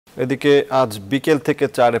এদিকে আজ বিকেল থেকে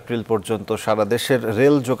 4 এপ্রিল পর্যন্ত সারা দেশের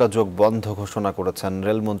রেল যোগাযোগ বন্ধ ঘোষণা করেছেন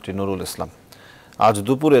রেলমন্ত্রী নুরুল ইসলাম। আজ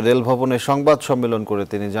দুপুরে রেল ভবনে সংবাদ সম্মেলন করে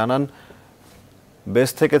তিনি জানান, বেস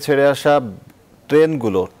থেকে ছেড়ে আসা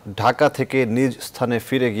ট্রেনগুলো ঢাকা থেকে নিজ স্থানে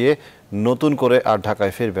ফিরে গিয়ে নতুন করে আর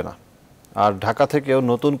ঢাকায় ফিরবে না, আর ঢাকা থেকেও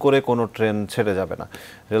নতুন করে কোনো ট্রেন ছেড়ে যাবে না।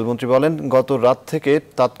 রেলমন্ত্রী বলেন, গত রাত থেকে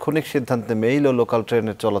তাৎক্ষণিক সিদ্ধান্তে মেইল ও লোকাল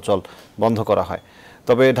ট্রেনের চলাচল বন্ধ করা হয়।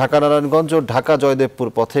 তবে ঢাকা নারায়ণগঞ্জ ও ঢাকা জয়দেবপুর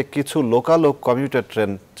পথে কিছু লোকাল ও কমিউটার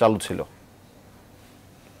ট্রেন চালু ছিল।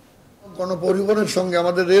 গণপরিবহনের সঙ্গে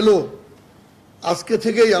আমাদের রেলও আজকে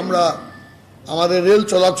থেকেই আমরা আমাদের রেল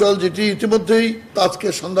চলাচল, যেটি ইতিমধ্যেই আজকে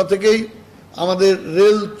সন্ধ্যা থেকেই আমাদের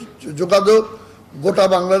রেল যোগাযোগ গোটা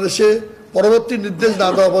বাংলাদেশে পরবর্তী নির্দেশ না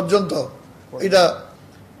দেওয়া পর্যন্ত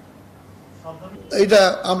এটা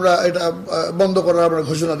আমরা বন্ধ করার আমরা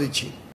ঘোষণা দিচ্ছি।